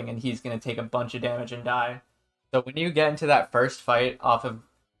not guarding, and he's going to take a bunch of damage and die. So when you get into that first fight off of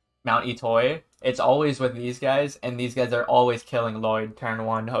Mount Itoy, it's always with these guys, and these guys are always killing Lloyd turn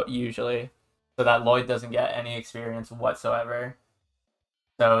 1, usually. So that Lloyd doesn't get any experience whatsoever.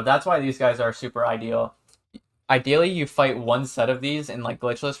 So that's why these guys are super ideal. Ideally, you fight one set of these in like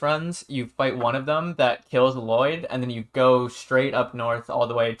glitchless runs. You fight one of them that kills Lloyd, and then you go straight up north all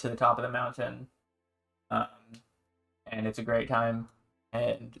the way to the top of the mountain. And it's a great time.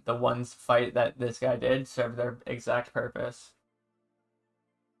 And the ones fight that this guy did serve their exact purpose.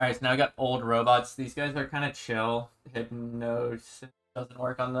 Alright, so now I got old robots. These guys are kind of chill. Hypnosis doesn't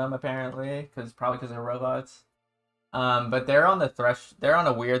work on them apparently, probably because they're robots. But they're on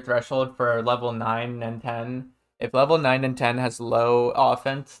a weird threshold for level 9 and 10. If level 9 and 10 has low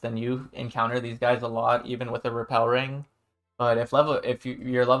offense, then you encounter these guys a lot, even with a repel ring. But if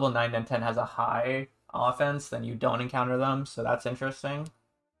your level 9 and 10 has a high offense, then you don't encounter them, so that's interesting.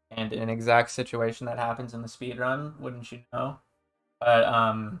 And an exact situation that happens in the speed run, wouldn't you know? But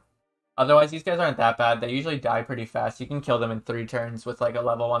otherwise these guys aren't that bad. They usually die pretty fast. You can kill them in 3 turns with like a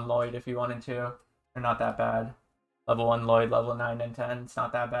level 1 Lloyd if you wanted to. They're not that bad. Level 1 Lloyd, level 9 and 10, it's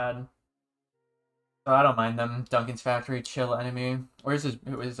not that bad. So I don't mind them. Duncan's Factory, chill enemy. Where's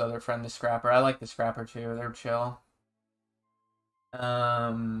his other friend, the Scrapper? I like the Scrapper too, they're chill.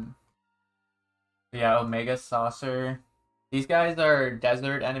 Yeah, Omega Saucer. These guys are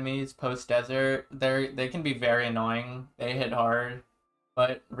desert enemies, post-desert. They can be very annoying. They hit hard.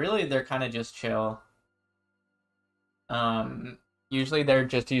 But really they're kind of just chill. Usually they're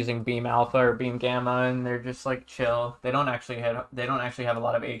just using Beam Alpha or Beam Gamma, and they're just like chill. They don't actually have a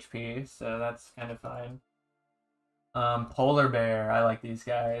lot of HP, so that's kind of fine. Polar Bear, I like these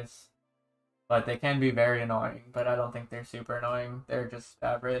guys, but they can be very annoying. But I don't think they're super annoying. They're just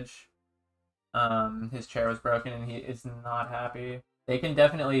average. His chair was broken, and he is not happy. They can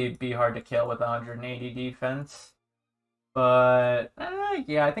definitely be hard to kill with 180 defense. But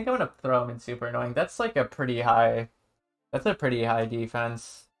yeah, I think I'm gonna throw him in super annoying. That's like a pretty high. That's a pretty high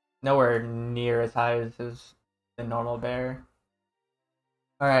defense. Nowhere near as high as the normal bear.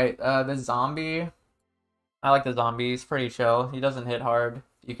 All right, the zombie. I like the zombie. He's pretty chill. He doesn't hit hard.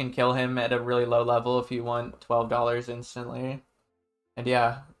 You can kill him at a really low level if you want $12 instantly. And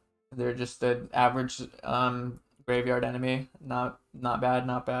yeah, they're just an average graveyard enemy. Not bad,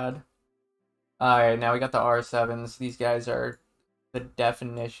 not bad. Alright, now we got the R7s. These guys are the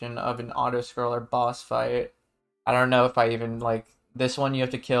definition of an auto-scroller boss fight. I don't know if I even like this one you have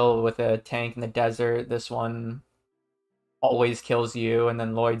to kill with a tank in the desert. This one always kills you, and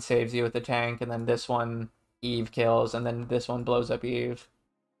then Lloyd saves you with the tank, and then this one Eve kills, and then this one blows up Eve.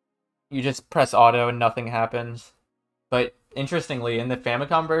 You just press auto and nothing happens. But interestingly, in the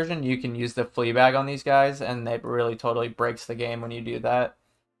Famicom version, you can use the Fleabag on these guys, and it really totally breaks the game when you do that.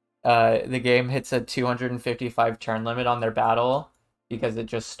 The game hits a 255 turn limit on their battle because it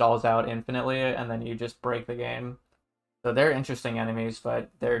just stalls out infinitely, and then you just break the game. So they're interesting enemies, but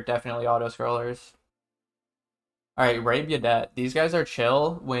they're definitely auto-scrollers. Alright, Rabiadet. These guys are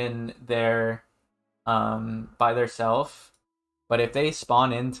chill when they're by themselves, but if they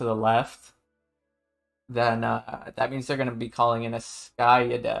spawn in to the left, then that means they're going to be calling in a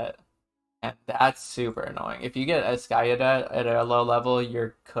Skyadet, and that's super annoying. If you get a Skyadet at a low level,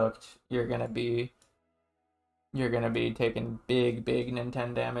 you're cooked. You're gonna be taking big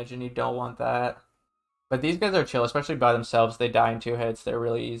Nintendo damage, and you don't want that. But these guys are chill, especially by themselves. They die in 2 hits. They're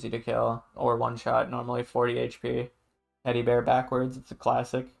really easy to kill, or one shot. Normally 40 HP. Teddy bear backwards. It's a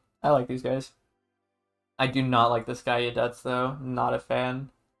classic. I like these guys. I do not like the Skyadets though. Not a fan.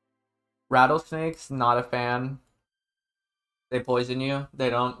 Rattlesnakes, not a fan. They poison you. They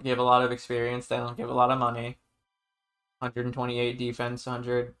don't give a lot of experience. They don't give a lot of money. 128 defense,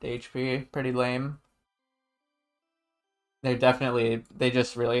 100 HP. Pretty lame. They're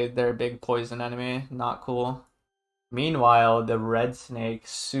a big poison enemy. Not cool. Meanwhile, the red snake,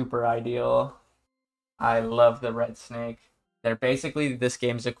 super ideal. I love the red snake. They're basically this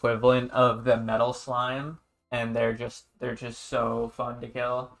game's equivalent of the metal slime, and they're just so fun to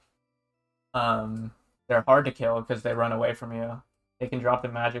kill. They're hard to kill because they run away from you. They can drop the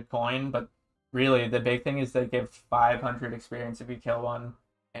magic coin, but really the big thing is they give 500 experience if you kill one.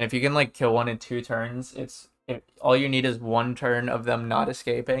 And if you can like kill one in 2 turns, all you need is 1 turn of them not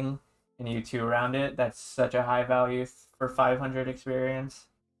escaping, and you 2-round it. That's such a high value for 500 experience.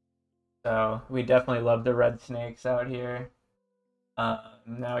 So we definitely love the red snakes out here.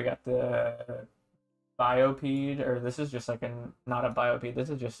 Now we got the Biopede, or this is just like not a Biopede, this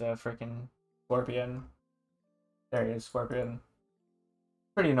is just a freaking Scorpion. There he is, Scorpion.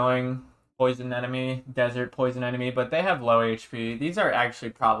 Pretty annoying poison enemy, desert poison enemy, but they have low HP. These are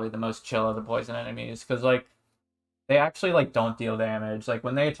actually probably the most chill of the poison enemies, because like they actually like don't deal damage. Like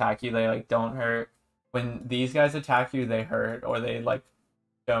when they attack you, they like don't hurt. When these guys attack you, they hurt, or they like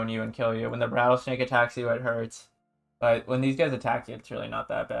stone you and kill you. When the rattlesnake attacks you, it hurts. But when these guys attack you, it's really not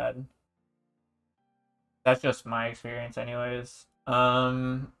that bad. That's just my experience anyways.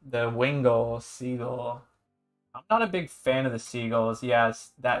 The Wingull, Seagull. I'm not a big fan of the Seagulls.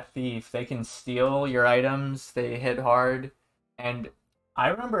 Yes, that thief. They can steal your items, they hit hard. And I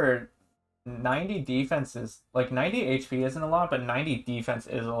remember 90 defense is, like 90 HP isn't a lot, but 90 defense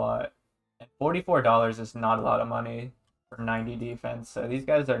is a lot. And $44 is not a lot of money for 90 defense. So these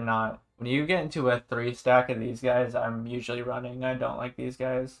guys are not. When you get into a 3-stack of these guys, I'm usually running. I don't like these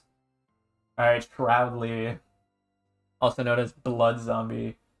guys. Alright, Shroudly, also known as Blood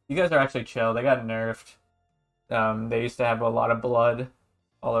Zombie. You guys are actually chill. They got nerfed. They used to have a lot of blood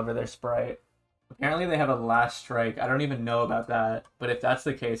all over their sprite. Apparently they have a last strike. I don't even know about that. But if that's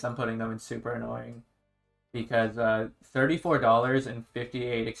the case, I'm putting them in super annoying. Because $34 and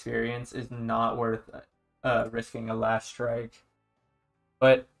 58 experience is not worth risking a last strike.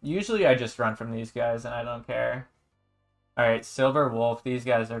 But usually I just run from these guys and I don't care. Alright, Silver Wolf. These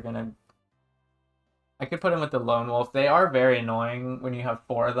guys are gonna... I could put them with the Lone Wolf. They are very annoying when you have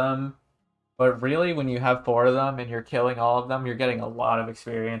 4 of them. But really, when you have 4 of them and you're killing all of them, you're getting a lot of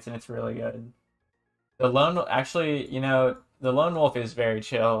experience, and it's really good. The Lone... Actually, you know, the Lone Wolf is very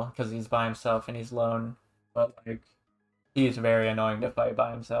chill, because he's by himself and he's lone. But, like, he's very annoying to fight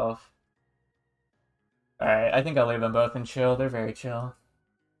by himself. Alright, I think I'll leave them both in chill. They're very chill.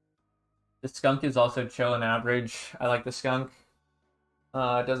 The Skunk is also chill and average. I like the Skunk.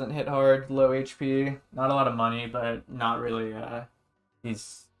 Doesn't hit hard, low HP. Not a lot of money, but not really,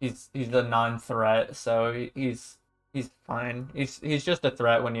 he's a non-threat, so he's fine. He's just a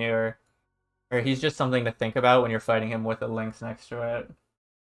threat when you're, or he's just something to think about when you're fighting him with the Lynx next to it.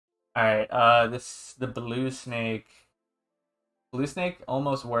 Alright, the blue snake. Blue snake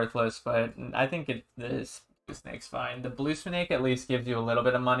almost worthless, but I think this blue snake's fine. The blue snake at least gives you a little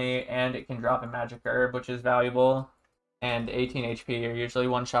bit of money, and it can drop a magic herb, which is valuable. And 18 HP, you're usually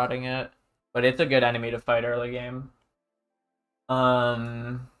one-shotting it, but it's a good enemy to fight early game.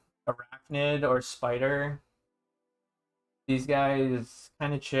 Arachnid or spider. These guys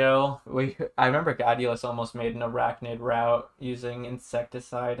kind of chill. I remember Gladiolus almost made an arachnid route using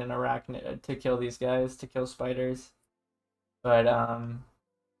insecticide and arachnid to kill these guys, to kill spiders. But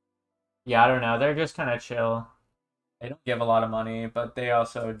yeah, I don't know. They're just kind of chill. They don't give a lot of money, but they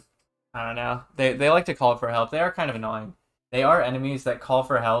also, I don't know. They like to call for help. They are kind of annoying. They are enemies that call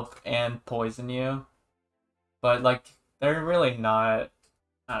for help and poison you, but like they're really not.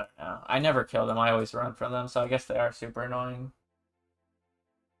 I don't know. I never kill them. I always run from them, so I guess they are super annoying.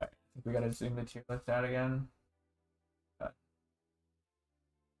 I think we gotta zoom the tier list out again.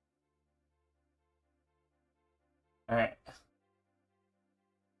 Alright.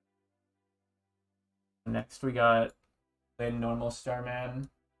 Next we got the normal Starman.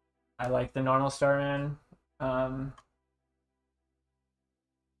 I like the normal Starman.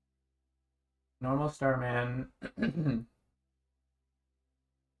 Normal Starman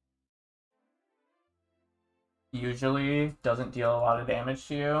usually doesn't deal a lot of damage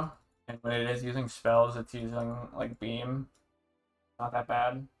to you, and when it is using spells, it's using like beam. Not that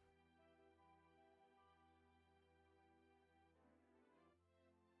bad.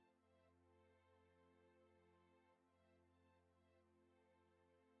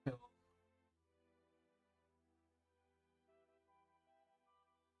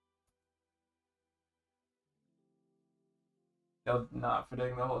 Still not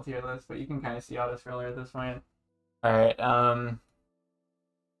fitting the whole tier list, but you can kind of see how this really at this point. All right,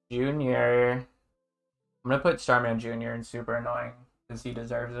 Junior. I'm gonna put Starman Junior in super annoying because he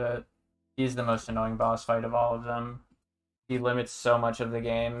deserves it. He's the most annoying boss fight of all of them. He limits so much of the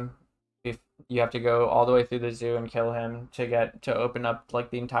game. If you have to go all the way through the zoo and kill him to open up like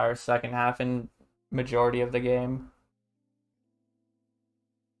the entire second half and majority of the game.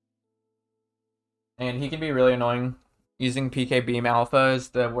 And he can be really annoying. Using PK Beam Alpha is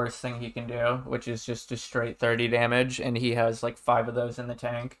the worst thing he can do, which is just a straight 30 damage, and he has like 5 of those in the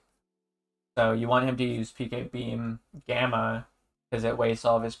tank. So you want him to use PK Beam Gamma because it wastes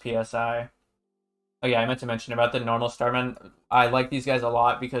all of his PSI. Oh yeah, I meant to mention about the normal Starman. I like these guys a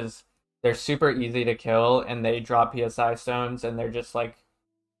lot because they're super easy to kill and they drop PSI stones, and they're just like,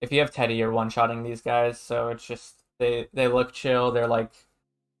 if you have Teddy, you're one-shotting these guys, so it's just they look chill. They're like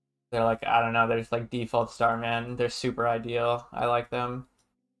I don't know, they're just like default Starman. They're super ideal. I like them.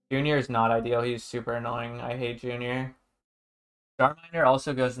 Junior is not ideal. He's super annoying. I hate Junior. Starminer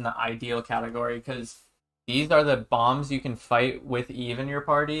also goes in the ideal category because these are the bombs you can fight with Eve in your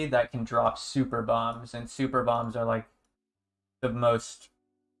party that can drop super bombs, and super bombs are like the most,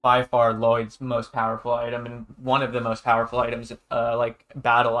 by far, Lloyd's most powerful item and one of the most powerful items, like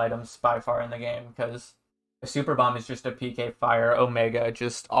battle items by far in the game, because a super bomb is just a PK fire Omega,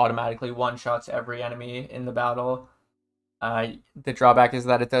 just automatically one-shots every enemy in the battle. The drawback is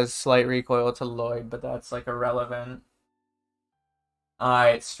that it does slight recoil to Lloyd, but that's like irrelevant.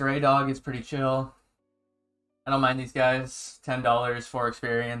 Alright, Stray Dog is pretty chill. I don't mind these guys. $10 for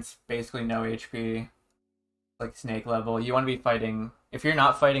experience, basically no HP. Like snake level. You want to be fighting, if you're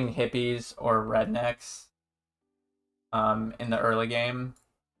not fighting hippies or rednecks in the early game,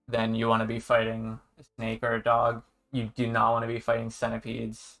 then you want to be fighting a snake or a dog. You do not want to be fighting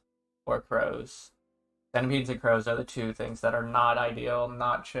centipedes or crows. Centipedes and crows are the two things that are not ideal,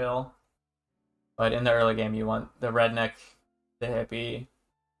 not chill. But in the early game, you want the redneck, the hippie,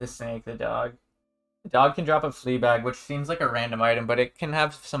 the snake, the dog. The dog can drop a flea bag, which seems like a random item, but it can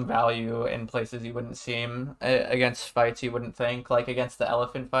have some value in places you wouldn't see him, against fights you wouldn't think. Like against the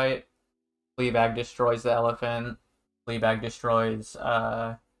elephant fight, flea bag destroys the elephant. Flea bag destroys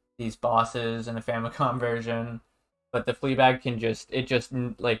these bosses in the Famicom version. But the Fleabag can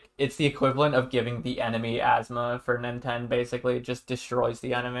it's the equivalent of giving the enemy asthma for Nintendo, basically. It just destroys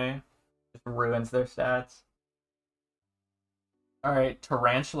the enemy. Just ruins their stats. Alright,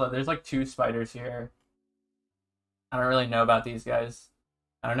 Tarantula. There's like 2 spiders here. I don't really know about these guys.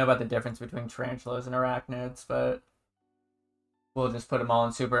 I don't know about the difference between tarantulas and arachnids, but we'll just put them all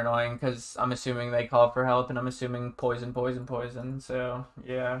in super annoying because I'm assuming they call for help, and I'm assuming poison, poison, poison. So,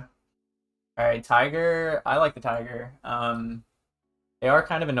 yeah. Alright, Tiger. I like the Tiger. They are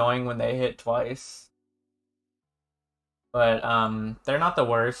kind of annoying when they hit twice. But they're not the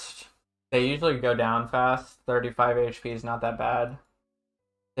worst. They usually go down fast. 35 HP is not that bad.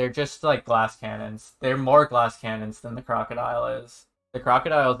 They're just like glass cannons. They're more glass cannons than the crocodile is. The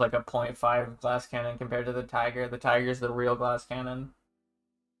crocodile is like a .5 glass cannon compared to the tiger. The tiger's the real glass cannon.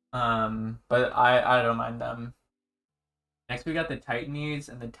 But I don't mind them. Next we got the Titanies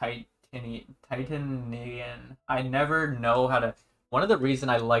and the Titanian. I never know how to. One of the reason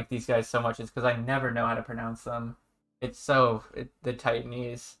I like these guys so much is because I never know how to pronounce them. The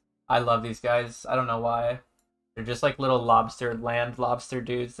Titanies. I love these guys. I don't know why. They're just like little land lobster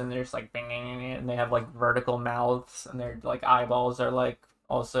dudes, and they're just like binging, and they have like vertical mouths, and their like eyeballs are like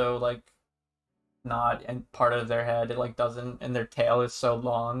also like not and part of their head. It like doesn't, and their tail is so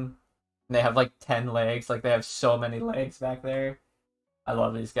long. And they have like 10 legs. Like they have so many legs back there. I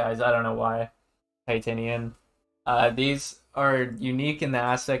love these guys. I don't know why. Titanian. These are unique in the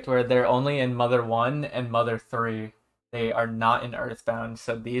aspect where they're only in Mother 1 and Mother 3. They are not in Earthbound,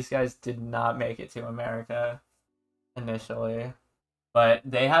 so these guys did not make it to America initially. But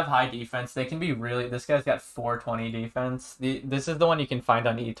they have high defense. They can be really. This guy's got 420 defense. This is the one you can find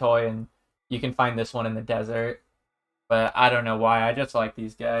on eToy, and you can find this one in the desert. But I don't know why. I just like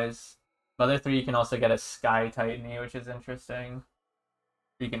these guys. Mother 3, you can also get a Sky Titany, which is interesting.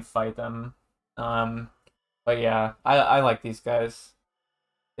 You can fight them. But yeah, I like these guys.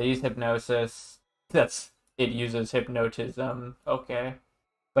 They use hypnosis. It uses hypnotism. Okay.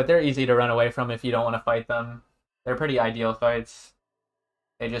 But they're easy to run away from if you don't want to fight them. They're pretty ideal fights.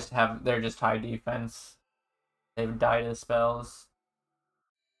 They're just high defense. They've died as spells.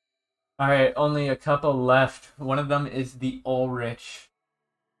 Alright, only a couple left. One of them is the Ulrich.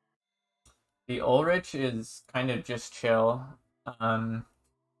 The Ulrich is kind of just chill.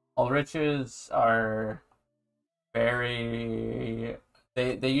 Ulriches are very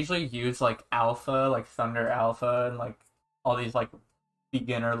they usually use like alpha, like thunder alpha, and like all these like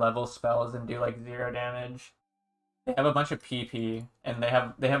beginner level spells and do like 0 damage. They have a bunch of PP, and they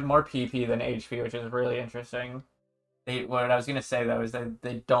have more PP than HP, which is really interesting. What I was gonna say though is that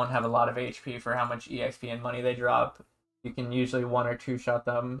they don't have a lot of HP for how much EXP and money they drop. You can usually 1 or 2 shot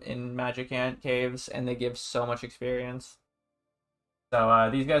them in Magic Ant caves, and they give so much experience. So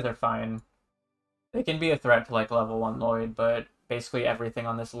these guys are fine. They can be a threat to like level 1 Lloyd, but basically everything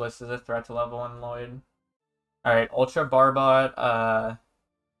on this list is a threat to level 1 Lloyd. Alright, Ultra Barbot.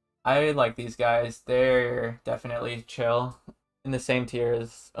 I like these guys. They're definitely chill. In the same tier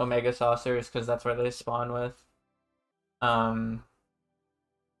as Omega Saucers, because that's where they spawn with. The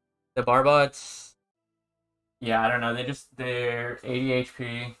Barbots, yeah, I don't know. They're 80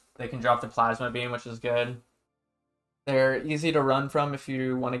 HP. They can drop the Plasma Beam, which is good. They're easy to run from if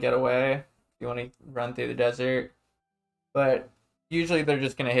you want to get away. If you want to run through the desert. But usually they're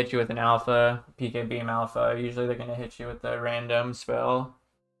just going to hit you with an Alpha, PK Beam Alpha. Usually they're going to hit you with a random spell.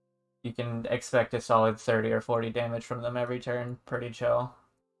 You can expect a solid 30 or 40 damage from them every turn. Pretty chill.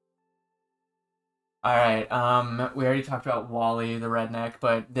 Alright, we already talked about Wally, the redneck,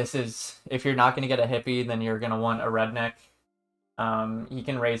 but this is, if you're not going to get a hippie, then you're going to want a redneck. He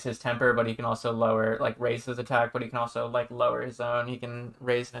can raise his temper, but he can also raise his attack, but he can also, lower his own. He can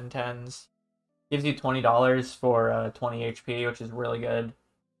raise it in 10s. Gives you $20 for 20 HP, which is really good.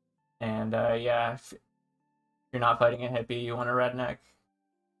 And, yeah, if you're not fighting a hippie, you want a redneck.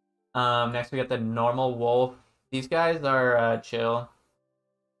 Next we got the normal wolf. These guys are, chill.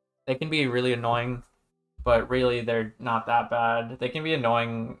 They can be really annoying, but really they're not that bad. They can be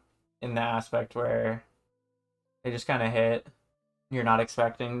annoying in the aspect where they just kind of hit. You're not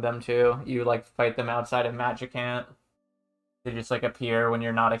expecting them to. You fight them outside of Magicant. They just appear when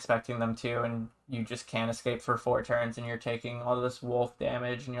you're not expecting them to, and you just can't escape for 4 turns, and you're taking all this wolf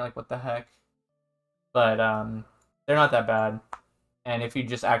damage, and you're like, what the heck? But they're not that bad. And if you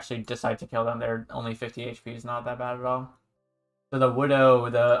just actually decide to kill them, they're only 50 HP is not that bad at all. So the Widow,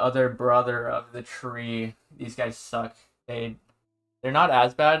 the other brother of the tree, these guys suck. They're not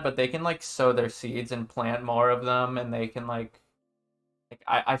as bad, but they can sow their seeds and plant more of them, and they can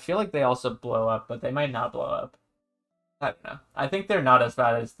I feel like they also blow up, but they might not blow up. I don't know. I think they're not as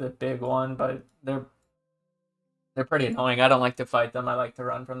bad as the big one, but they're pretty annoying. I don't like to fight them. I like to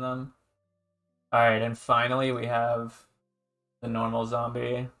run from them. Alright, and finally we have the normal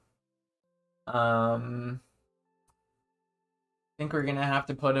zombie. I think we're gonna have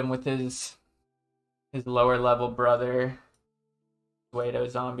to put him with his lower level brother. Pseudo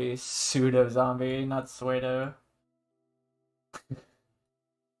zombie, not Pseudo.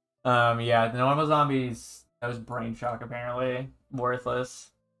 Yeah, the normal zombies, that was brain shock apparently. Worthless.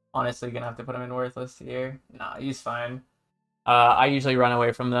 Honestly, gonna have to put him in worthless here. Nah, he's fine. I usually run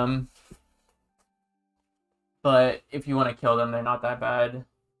away from them. But if you want to kill them, they're not that bad.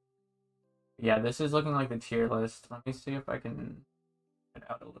 Yeah, this is looking like the tier list. Let me see if I can get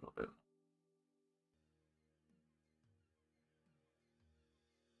out a little bit.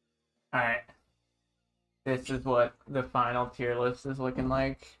 Alright. This is what the final tier list is looking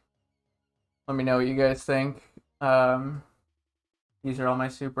like. Let me know what you guys think. These are all my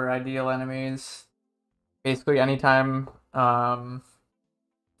super ideal enemies. Basically, anytime I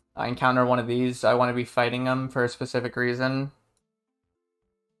encounter one of these, I want to be fighting them for a specific reason.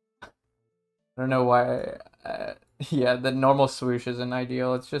 I don't know why. Yeah, the normal swoosh isn't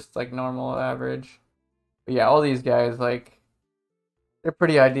ideal. It's just like normal average. But yeah, all these guys, like, they're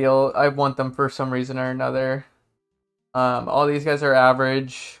pretty ideal. I want them for some reason or another. All these guys are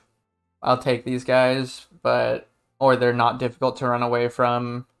average. I'll take these guys, but or they're not difficult to run away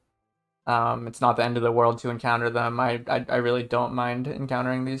from. It's not the end of the world to encounter them. I really don't mind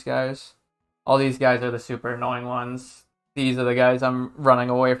encountering these guys. All these guys are the super annoying ones. These are the guys I'm running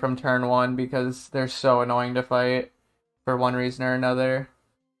away from turn one because they're so annoying to fight for one reason or another.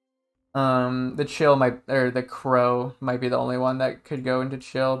 The chill might, or the crow might be the only one that could go into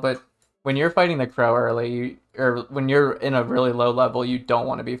chill, but when you're fighting the crow early, or when you're in a really low level, you don't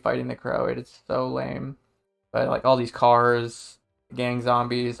want to be fighting the crow. It's so lame. But like all these cars, gang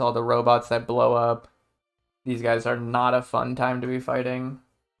zombies, all the robots that blow up, these guys are not a fun time to be fighting.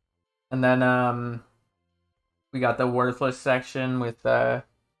 And then we got the worthless section with the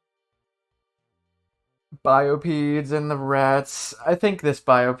biopeds and the rats. I think this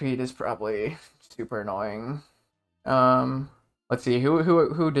biopede is probably super annoying. Let's see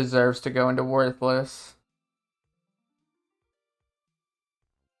who deserves to go into worthless.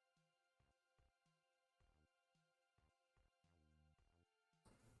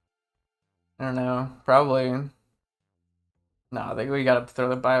 I don't know. Probably. No, I think we gotta throw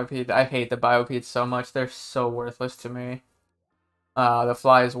the biopede. I hate the biopedes so much. They're so worthless to me. The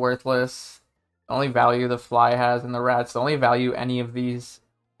fly is worthless. The only value the fly has and the rats, the only value any of these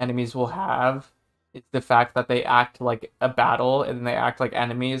enemies will have is the fact that they act like a battle and they act like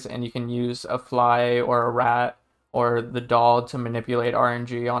enemies, and you can use a fly or a rat or the doll to manipulate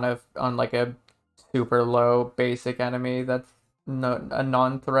RNG on like a super low basic enemy that's a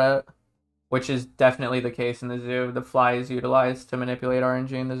non-threat, which is definitely the case in the zoo. The fly is utilized to manipulate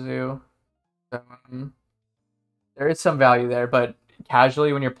RNG in the zoo. So, there is some value there, but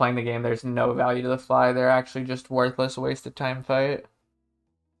casually when you're playing the game, there's no value to the fly. They're actually just worthless, wasted time fight.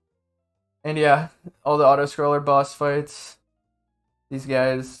 And yeah, all the auto scroller boss fights. These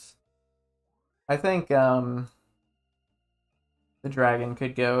guys, I think the dragon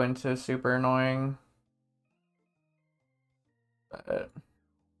could go into super annoying, but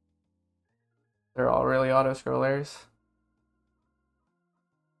they're all really auto scrollers.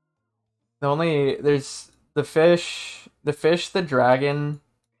 There's the fish, the dragon,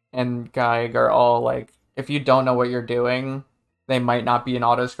 and Geig are all like, if you don't know what you're doing, they might not be an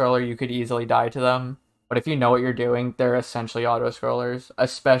auto scroller. You could easily die to them. But if you know what you're doing, they're essentially auto scrollers,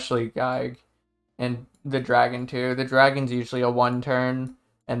 especially Geig and the dragon too. The dragon's usually a one turn,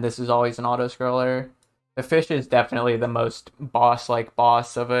 and this is always an auto scroller. The fish is definitely the most boss like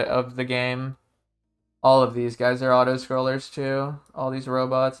boss of the game. All of these guys are auto scrollers too. All these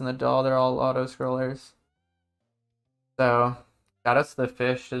robots and the doll, they're all auto scrollers. So, got us the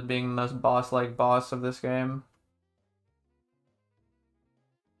fish as being the most boss-like boss of this game.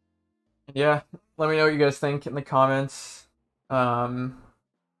 Yeah, let me know what you guys think in the comments. I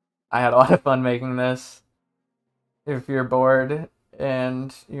had a lot of fun making this. If you're bored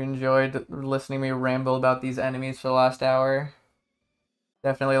and you enjoyed listening to me ramble about these enemies for the last hour,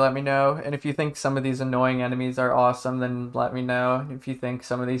 definitely let me know. And if you think some of these annoying enemies are awesome, then let me know. If you think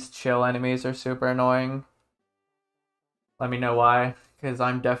some of these chill enemies are super annoying, let me know why, because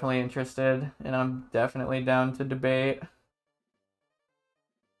I'm definitely interested and I'm definitely down to debate.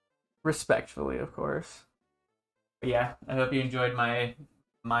 Respectfully, of course. But yeah, I hope you enjoyed my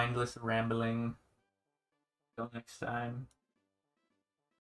mindless rambling. Till next time.